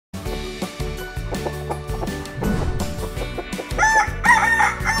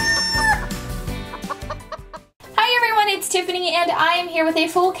and I am here with a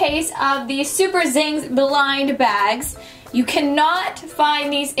full case of the Super Zings blind bags. You cannot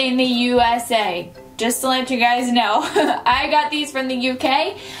find these in the USA. Just to let you guys know. I got these from the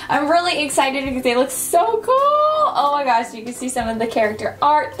UK. I'm really excited because they look so cool. Oh my gosh, you can see some of the character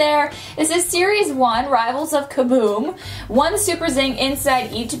art there. This is Series 1, Rivals of Kaboom. One Super Zing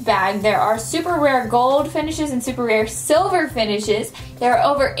inside each bag. There are super rare gold finishes and super rare silver finishes. There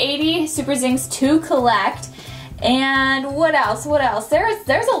are over 80 Super Zings to collect. And what else? What else?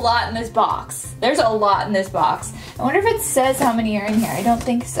 There's a lot in this box. There's a lot in this box. I wonder if it says how many are in here. I don't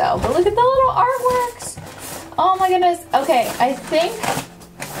think so. But look at the little artworks. Oh my goodness. Okay, I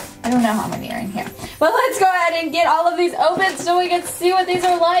don't know how many are in here. But let's go ahead and get all of these open so we can see what these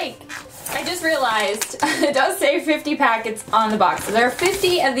are like. I just realized it does say 50 packets on the box. So there are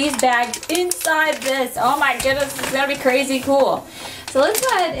 50 of these bags inside this. Oh my goodness, it's gonna be crazy cool. So let's go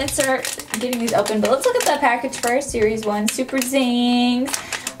ahead and start getting these open. But let's look at the package first. Series 1 Super Zings.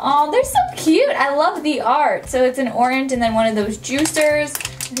 Oh, they're so cute. I love the art. So it's an orange and then one of those juicers.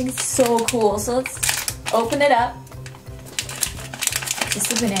 I think it's so cool. So let's open it up. Is this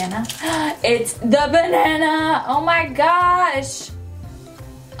the banana? It's the banana. Oh my gosh.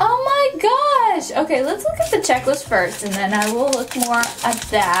 Oh my gosh. Okay, let's look at the checklist first and then I will look more at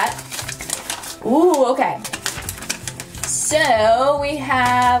that. Ooh, okay. So we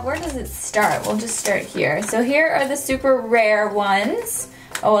have, where does it start? We'll just start here. So here are the super rare ones.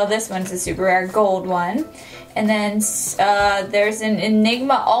 Oh, well, this one's a super rare gold one. And then there's an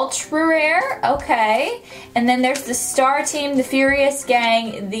Enigma Ultra Rare. Okay. And then there's the Star Team, the Furious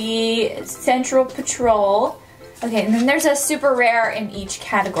Gang, the Central Patrol. Okay, and then there's a super rare in each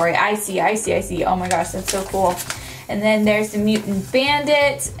category. I see. Oh my gosh, that's so cool. And then there's the Mutant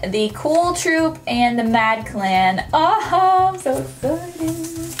Bandit, the Cool Troop, and the Mad Clan. Oh, I'm so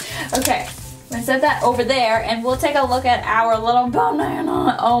excited. Okay, let's set that over there, and we'll take a look at our little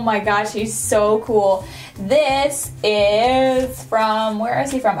banana. Oh my gosh, he's so cool. This is from, where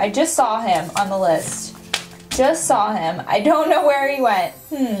is he from? I just saw him on the list. Just saw him. I don't know where he went.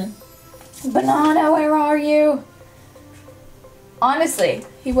 Banana, where are you? Honestly,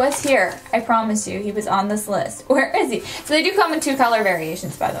 he was here. I promise you, he was on this list. Where is he? So they do come in 2 color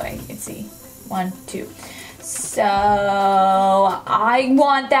variations, by the way. You can see 1, 2. So I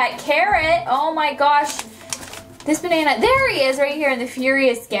want that carrot. Oh my gosh. This banana. There he is right here in the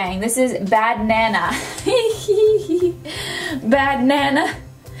Furious Gang. This is Bad Nana. Bad Nana.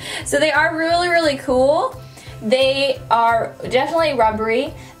 So they are really, really cool. They are definitely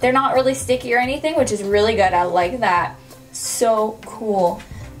rubbery. They're not really sticky or anything, which is really good. I like that. So cool.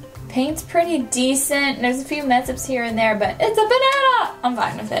 Paint's pretty decent. There's a few mess-ups here and there, but it's a banana. I'm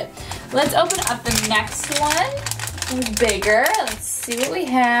fine with it. Let's open up the next one. It's bigger. Let's see what we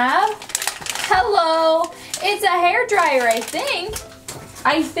have. Hello. It's a hairdryer, I think.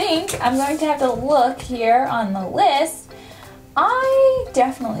 I'm going to have to look here on the list. I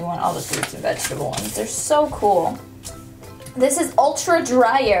definitely want all the fruits and vegetable ones. They're so cool. This is Ultra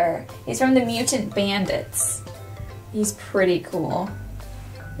Dryer. He's from the Mutant Bandits. He's pretty cool.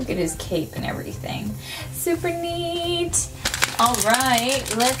 Look at his cape and everything. Super neat.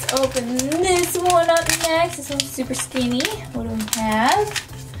 Alright, let's open this one up next. This one's super skinny. What do we have?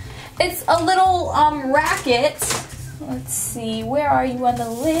 It's a little racket. Let's see, where are you on the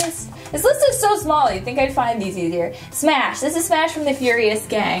list? This list is so small, you'd think I'd find these easier. Smash. This is Smash from the Furious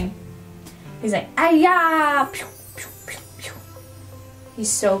Gang. He's like, ah-ya! He's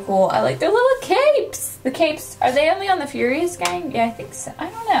so cool. I like their little capes. The capes, are they only on the Furious Gang? Yeah, I think so. I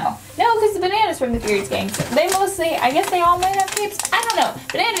don't know. No, because the Banana's from the Furious Gang. So they mostly, I guess they all might have capes. I don't know.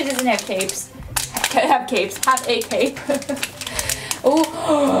 Banana doesn't have capes. Have a cape. Oh.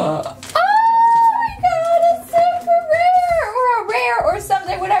 Oh my god, it's super rare. Or a rare or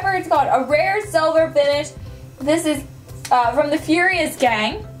something, whatever it's called. A rare silver finish. This is from the Furious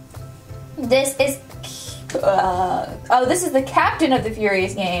Gang. This is this is the captain of the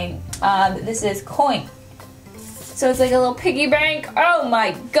Furious Gang. This is Coin. So it's like a little piggy bank. Oh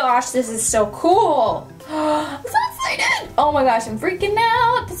my gosh, this is so cool. I'm so excited. Oh my gosh, I'm freaking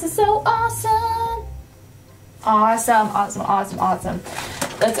out. This is so awesome. Awesome.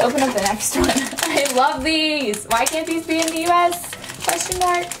 Let's open up the next one. I love these. Why can't these be in the US? Question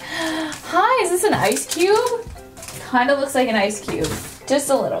mark. Hi, is this an ice cube? Kind of looks like an ice cube. Just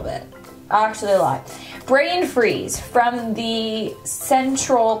a little bit. Actually a lot. Brain Freeze from the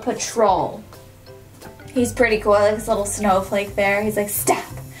Central Patrol. He's pretty cool. I like this little snowflake there. He's like, stop,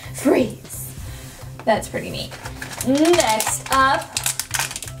 freeze. That's pretty neat. Next up,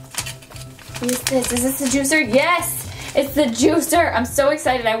 who's this? Is this the juicer? Yes! It's the juicer. I'm so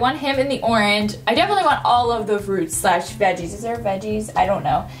excited. I want him in the orange. I definitely want all of the fruits slash veggies. Is there veggies? I don't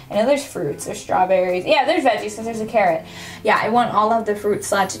know. I know there's fruits. There's strawberries. Yeah, there's veggies because there's a carrot. Yeah, I want all of the fruits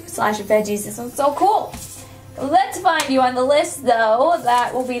slash veggies. This one's so cool. Let's find you on the list, though.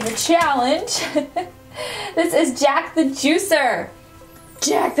 That will be the challenge. This is Jack the Juicer.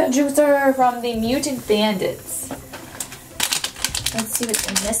 Jack the Juicer from the Mutant Bandits. Let's see what's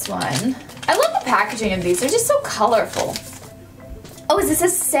in this one. I love the packaging of these. They're just so colorful. Oh, is this a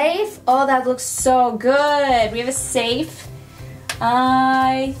safe? Oh, that looks so good. We have a safe.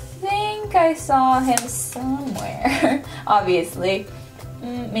 I think I saw him somewhere. Obviously.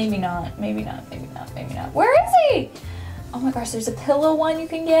 Maybe not. Maybe not. Maybe not. Maybe not. Where is he? Oh my gosh, there's a pillow one you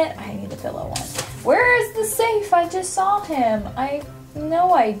can get. I need a pillow one. Where is the safe? I just saw him. I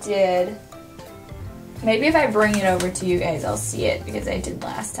know I did. Maybe if I bring it over to you guys, I'll see it because I did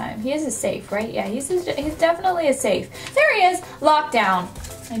last time. He is a safe, right? Yeah, he's definitely a safe. There he is, locked down.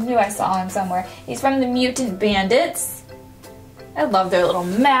 I knew I saw him somewhere. He's from the Mutant Bandits. I love their little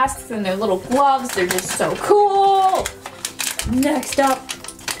masks and their little gloves. They're just so cool. Next up.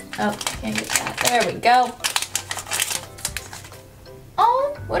 Oh, can't get that. There we go.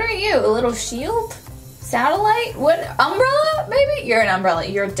 Oh, what are you? A little shield? Satellite? What? Umbrella? Maybe? You're an umbrella.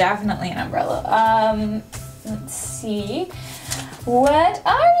 You're definitely an umbrella. Let's see. What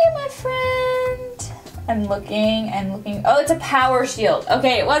are you, my friend? I'm looking and looking. Oh, it's a power shield.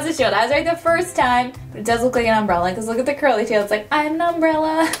 Okay, it was a shield. I was right the first time, but it does look like an umbrella because look at the curly tail. It's like, I'm an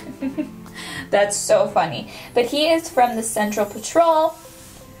umbrella. That's so funny. But he is from the Central Patrol.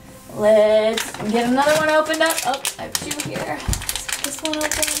 Let's get another one opened up. Oh, I have two here. Let's get this one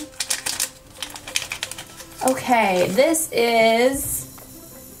open. Okay, this is,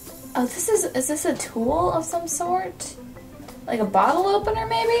 oh, is this a tool of some sort? Like a bottle opener,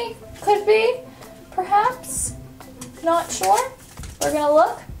 maybe? Could be, perhaps. Not sure. We're gonna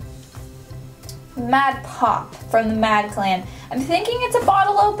look. Mad Pop from the Mad Clan. I'm thinking it's a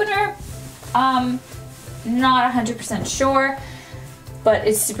bottle opener. Not 100% sure. But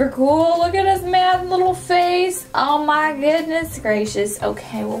it's super cool. Look at his mad little face. Oh my goodness gracious.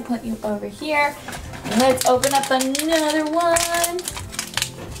 Okay, we'll put you over here. Let's open up another one.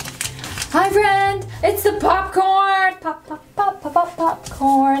 Hi friend, it's the popcorn. Pop, pop, pop, pop, pop,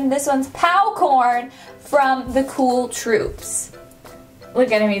 popcorn. This one's Powcorn from the Cool Troops.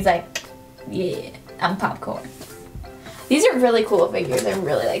 Look at him, he's like, yeah, I'm Popcorn. These are really cool figures, I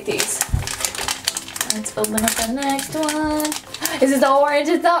really like these. Let's open up the next one. This is the orange,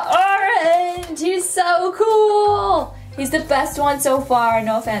 it's the orange! He's so cool! He's the best one so far,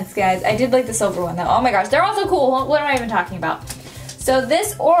 no offense guys. I did like the silver one though. Oh my gosh, they're all so cool. What am I even talking about? So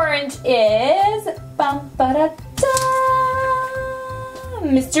this orange is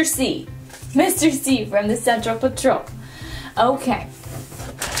Mr. C. Mr. C from the Central Patrol. Okay.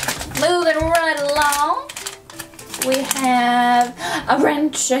 Moving right along. We have a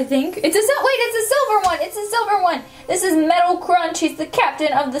wrench, I think. It's a silver one. It's a silver one. This is Metal Crunch. He's the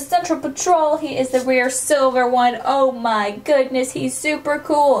captain of the Central Patrol. He is the rare silver one. Oh my goodness, he's super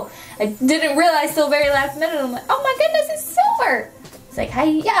cool. I didn't realize till very last minute. I'm like, oh my goodness, it's silver. It's like,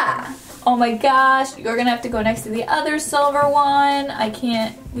 hi-ya. Oh my gosh, you're gonna have to go next to the other silver one. I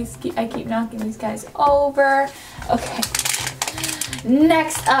can't. I keep knocking these guys over. Okay.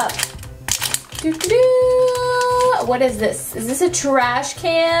 Next up. What is this? Is this a trash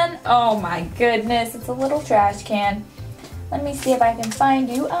can? Oh my goodness, it's a little trash can. Let me see if I can find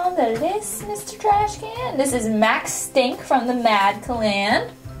you on the list, Mr. Trash Can. This is Max Stink from the Mad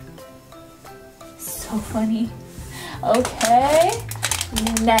Clan. So funny. Okay,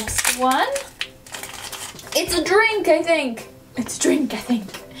 next one. It's a drink, I think. It's a drink, I think.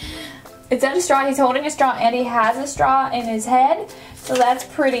 It's at a straw. He's holding a straw and he has a straw in his head. So that's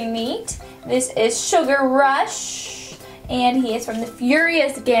pretty neat. This is Sugar Rush, and he is from the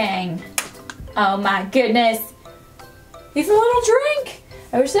Furious Gang. Oh my goodness. He's a little drink.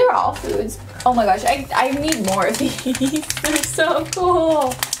 I wish they were all foods. Oh my gosh, I need more of these. They're so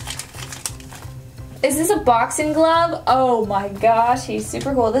cool. Is this a boxing glove? Oh my gosh, he's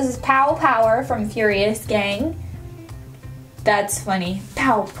super cool. This is Pow Power from Furious Gang. That's funny.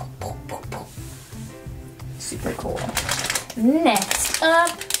 Pow, pow, pow, pow, pow. Super cool. Next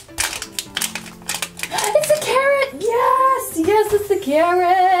up. It's a carrot! Yes! Yes, it's the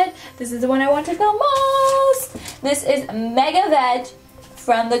carrot! This is the one I wanted the most! This is Mega Veg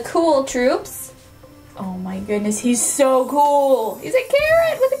from the Cool Troops. Oh my goodness, he's so cool! He's a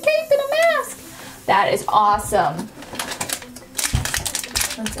carrot with a cape and a mask! That is awesome.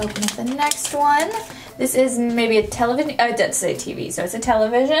 Let's open up the next one. This is maybe a television. Oh, it does say TV, so it's a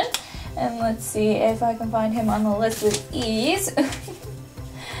television. And let's see if I can find him on the list with ease.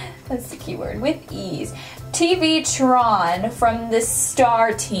 That's the keyword, with ease. TV Tron from the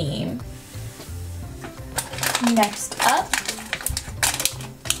Star Team. Next up.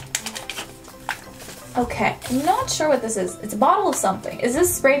 Okay, I'm not sure what this is. It's a bottle of something. Is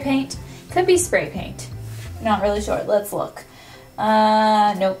this spray paint? Could be spray paint. Not really sure. Let's look.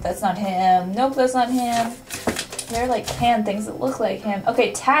 Nope, that's not him. Nope, that's not him. They're like can things that look like him.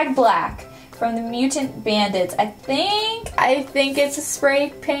 Okay, Tag Black from the Mutant Bandits. I think it's a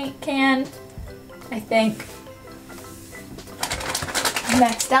spray paint can. I think.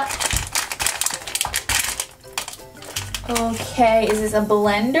 Next up. Okay, is this a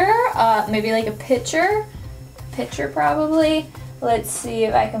blender? Maybe like a pitcher? Pitcher probably. Let's see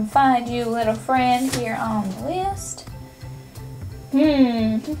if I can find you, little friend, here on the list.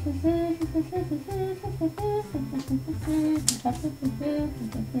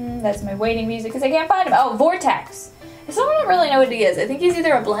 That's my waiting music because I can't find him. Oh, Vortex. I still don't really know what he is. I think he's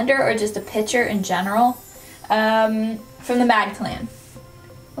either a blender or just a pitcher in general. From the Mad Clan.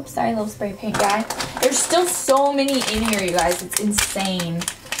 Oops, sorry, little spray paint guy. There's still so many in here, you guys. It's insane.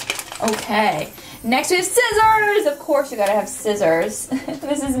 Okay. Next we have scissors! Of course you gotta have scissors.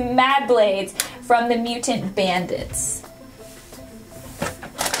 This is Mad Blades from the Mutant Bandits.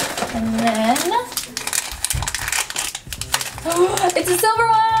 And then... it's a silver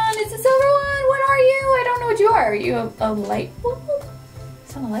one! It's a silver one! What are you? I don't know what you are. Are you a light bulb?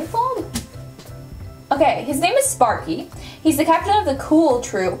 Is that a light bulb? Okay, his name is Sparky. He's the captain of the Cool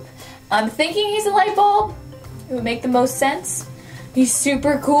Troop. I'm thinking he's a light bulb. It would make the most sense. He's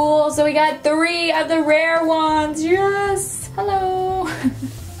super cool. So we got 3 of the rare ones. Yes! Hello!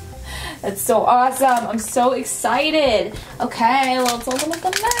 That's so awesome. I'm so excited. Okay, let's open up the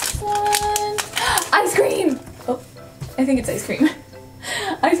next one. Ice cream! Oh, I think it's ice cream.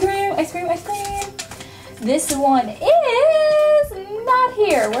 Ice cream, ice cream, ice cream. This one is not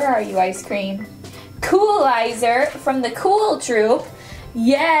here. Where are you, ice cream? Coolizer from the Cool Troop.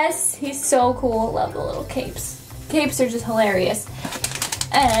 Yes, he's so cool. Love the little capes. Capes are just hilarious.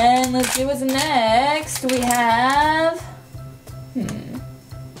 And let's see what's next. We have...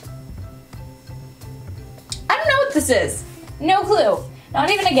 I don't know what this is. No clue. Not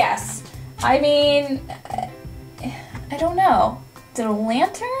even a guess. I mean, I don't know. Is it a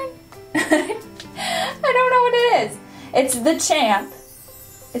lantern? I don't know what it is. It's the champ.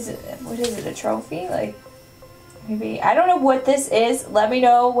 Is it, what is it, a trophy? Like, maybe, I don't know what this is. Let me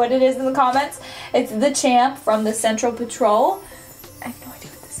know what it is in the comments. It's the champ from the Central Patrol. I have no idea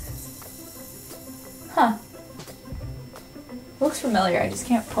what this is. Huh. Looks familiar. I just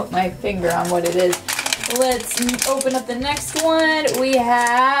can't put my finger on what it is. Let's open up the next one. We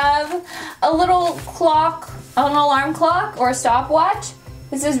have a little clock, an alarm clock or a stopwatch.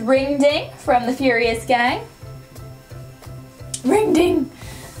 This is Ring Ding from the Furious Gang. Ring Ding.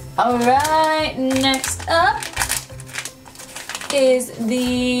 Alright, next up is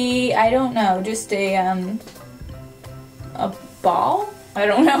the, I don't know, just a ball? I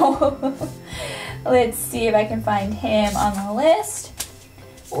don't know. Let's see if I can find him on the list.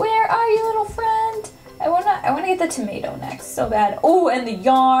 Where are you, little friend? I wanna get the tomato next, so bad. Oh, and the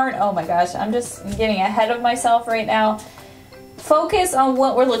yarn. Oh my gosh, I'm just getting ahead of myself right now. Focus on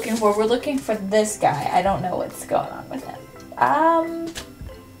what we're looking for. We're looking for this guy. I don't know what's going on with him.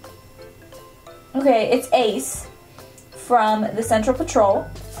 Okay, it's Ace from the Central Patrol.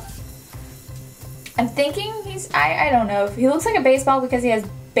 I'm thinking he's, I don't know if he looks like a baseball because he has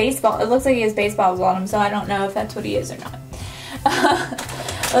baseball. It looks like he has baseballs on him, so I don't know if that's what he is or not.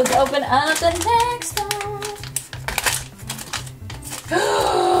 Let's open up the next one.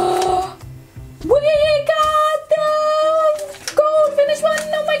 We got the gold finish one.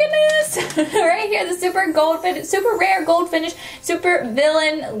 Oh my goodness! Right here, the super rare gold finish, super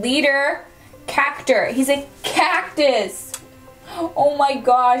villain leader, Cactor. He's a cactus. Oh my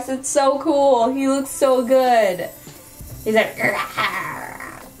gosh, that's so cool. He looks so good. He's like,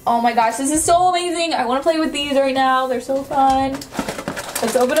 oh my gosh, this is so amazing. I want to play with these right now. They're so fun.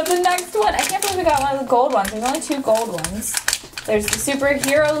 Let's open up the next one. I can't believe we got one of the gold ones. There's only 2 gold ones. There's the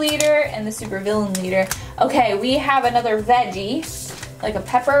superhero leader and the super villain leader. Okay, we have another veggie, like a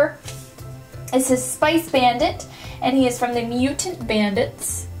pepper. This is Spice Bandit, and he is from the Mutant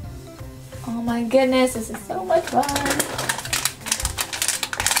Bandits. Oh my goodness, this is so much fun.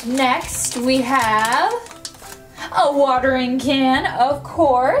 Next, we have a watering can, of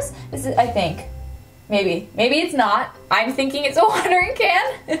course. This is, I think, maybe it's not. I'm thinking it's a watering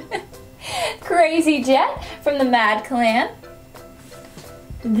can. Crazy Jet from the Mad Clan.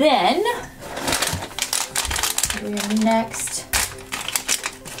 Then, next,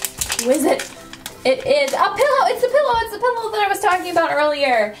 Who is it? It is a pillow. It's the pillow. It's the pillow that I was talking about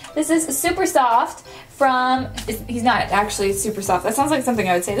earlier. This is Super Soft from, he's not actually Super Soft. That sounds like something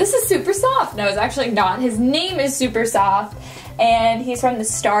I would say. This is Super Soft. No, it's actually not. His name is Super Soft, and he's from the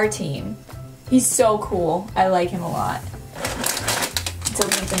Star team. He's so cool. I like him a lot. Let's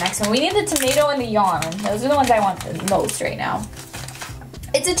open up the next one. We need the tomato and the yarn. Those are the ones I want the most right now.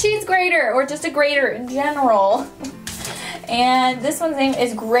 It's a cheese grater, or just a grater in general. And this one's name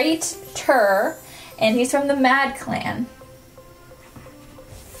is Great Tur, and he's from the Mad Clan.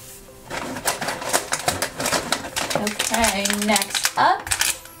 Okay, next up.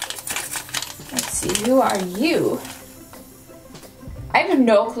 Let's see, who are you? I have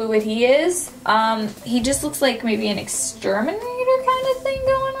no clue what he is. He just looks like maybe an exterminator kind of thing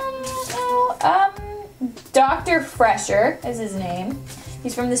going on right now. Dr. Fresher is his name.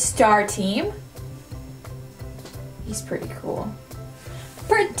 He's from the Star team. He's pretty cool.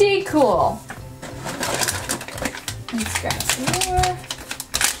 Pretty cool. Let's grab some more.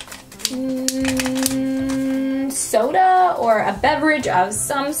 Soda or a beverage of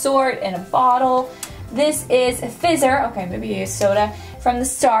some sort in a bottle. This is a Fizzer. Okay, maybe a soda from the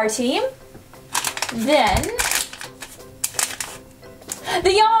Star team. Then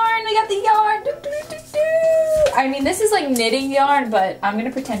the yarn. We got the yarn. Doo, doo, doo, doo. I mean, this is like knitting yarn, but I'm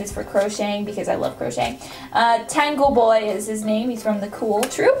gonna pretend it's for crocheting because I love crocheting. Tangle Boy is his name. He's from the Cool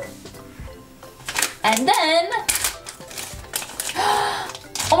Troop. And then,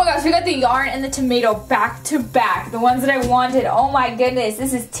 oh my gosh, we got the yarn and the tomato back to back. The ones that I wanted. Oh my goodness,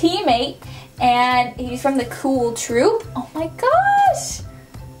 this is Teammate, and he's from the Cool Troop. Oh my gosh.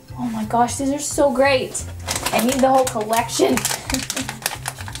 Oh my gosh, these are so great. I need the whole collection.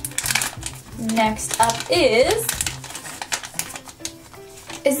 Next up is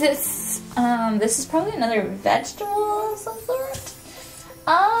this, this is probably another vegetable of some sort.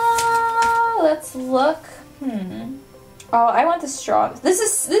 Let's look. Oh, I want the straw. This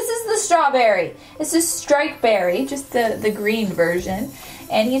is the strawberry. This is Strike Berry, just the green version.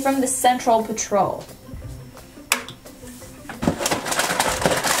 And he's from the Central Patrol.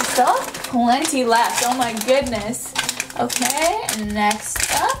 Still plenty left. Oh my goodness. Okay,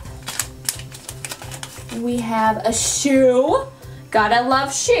 next up we have a shoe. Gotta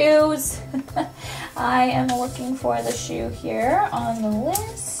love shoes. I am looking for the shoe here on the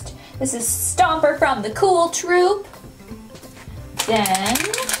list. This is Stomper from the Cool Troop. Then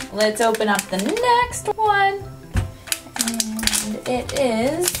let's open up the next one. And it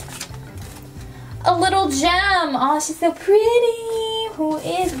is a little gem. Oh, she's so pretty. Who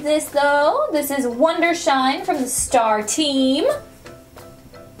is this though? This is Wondershine from the Star team.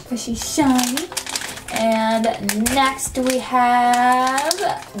 Because she's shiny. And next we have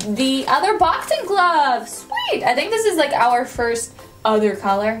the other boxing glove. Sweet! I think this is like our first other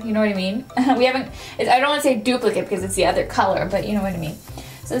color, you know what I mean? We haven't, I don't want to say duplicate because it's the other color, but you know what I mean.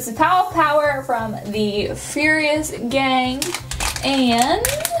 So this is Power from the Furious Gang. And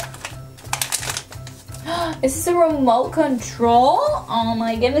is this a remote control? Oh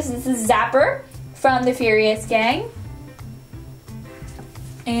my goodness, this is Zapper from the Furious Gang.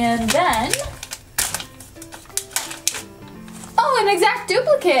 And then, oh, an exact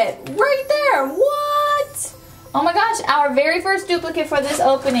duplicate right there. What? Oh my gosh, our very first duplicate for this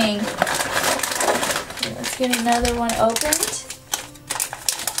opening. Let's get another one opened.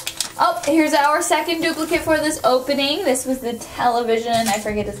 Oh, here's our second duplicate for this opening. This was the television. I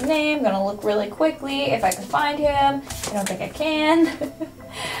forget his name. I'm gonna look really quickly if I can find him. I don't think I can.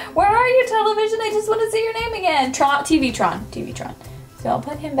 Where are you, television? I just want to see your name again. TV-tron. So I'll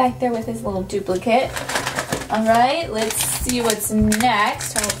put him back there with his little duplicate. All right, let's see what's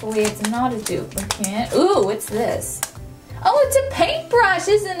next. Hopefully it's not a duplicate. Ooh, what's this? Oh, it's a paintbrush,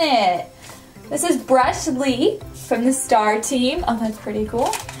 isn't it? This is Brush Lee from the Star team. Oh, that's pretty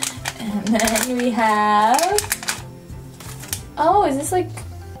cool. And then we have, oh, is this like,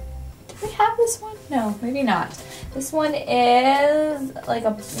 did we have this one? No, maybe not. This one is like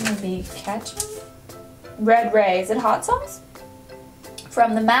a, maybe ketchup? Red Ray. Is it hot sauce?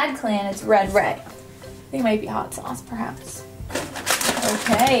 From the Mad Clan, it's Red Ray. I think it might be hot sauce, perhaps.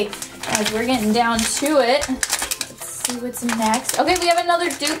 Okay, as we're getting down to it, let's see what's next. Okay, we have another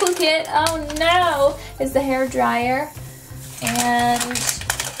duplicate. Oh no, it's the hair dryer. And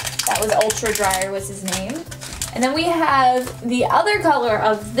that was Ultra Dryer was his name. And then we have the other color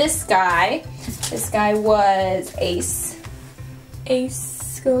of this guy. This guy was Ace.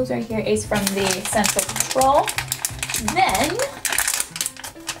 Ace goes right here, Ace from the Central Patrol. Then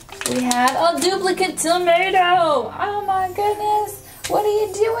we have a duplicate tomato. Oh my goodness. What are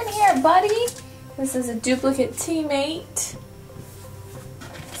you doing here, buddy? This is a duplicate teammate.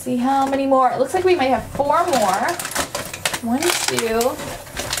 see how many more. It looks like we might have 4 more. 1, 2,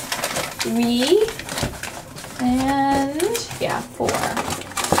 3, and yeah, 4.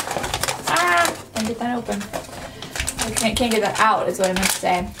 Ah, can't get that open. I can't get that out is what I meant to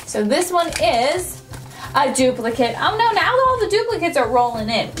say. So this one is a duplicate. Oh no, now all the duplicates are rolling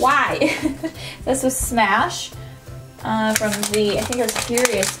in. Why? This was Smash from the, I think it was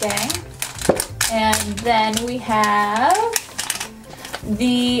Curious Gang. And then we have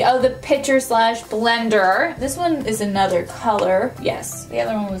the pitcher slash blender. This one is another color. Yes, the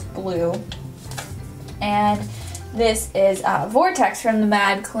other one was blue. And this is Vortex from the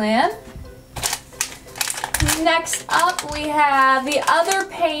Mad Clan. Next up we have the other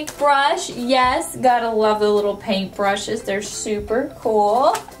paintbrush. Yes, gotta love the little paintbrushes. They're super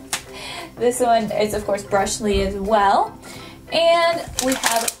cool. This one is of course Brushly as well. And we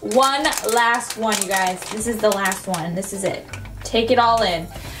have one last one, you guys. This is the last one. This is it. Take it all in.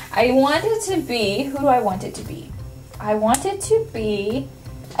 I want it to be, who do I want it to be? I want it to be,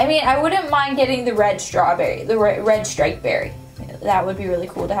 I mean, I wouldn't mind getting the red strawberry, the red striped berry. That would be really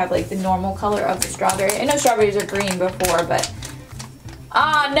cool to have like the normal color of the strawberry. I know strawberries are green before, but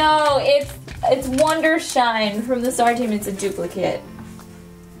ah no, it's Wonder Shine from the Star Team. It's a duplicate.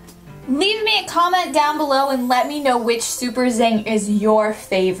 Leave me a comment down below and let me know which Super Zing is your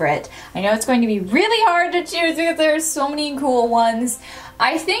favorite. I know it's going to be really hard to choose because there are so many cool ones.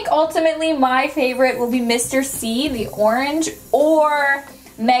 I think ultimately my favorite will be Mr. C, the orange, or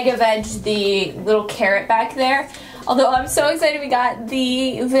Mega Veg, the little carrot back there. Although I'm so excited we got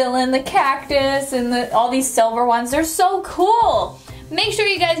the villain, the cactus, and all these silver ones. They're so cool. Make sure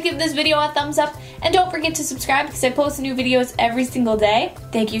you guys give this video a thumbs up and don't forget to subscribe because I post new videos every single day.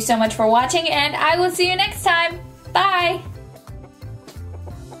 Thank you so much for watching and I will see you next time. Bye!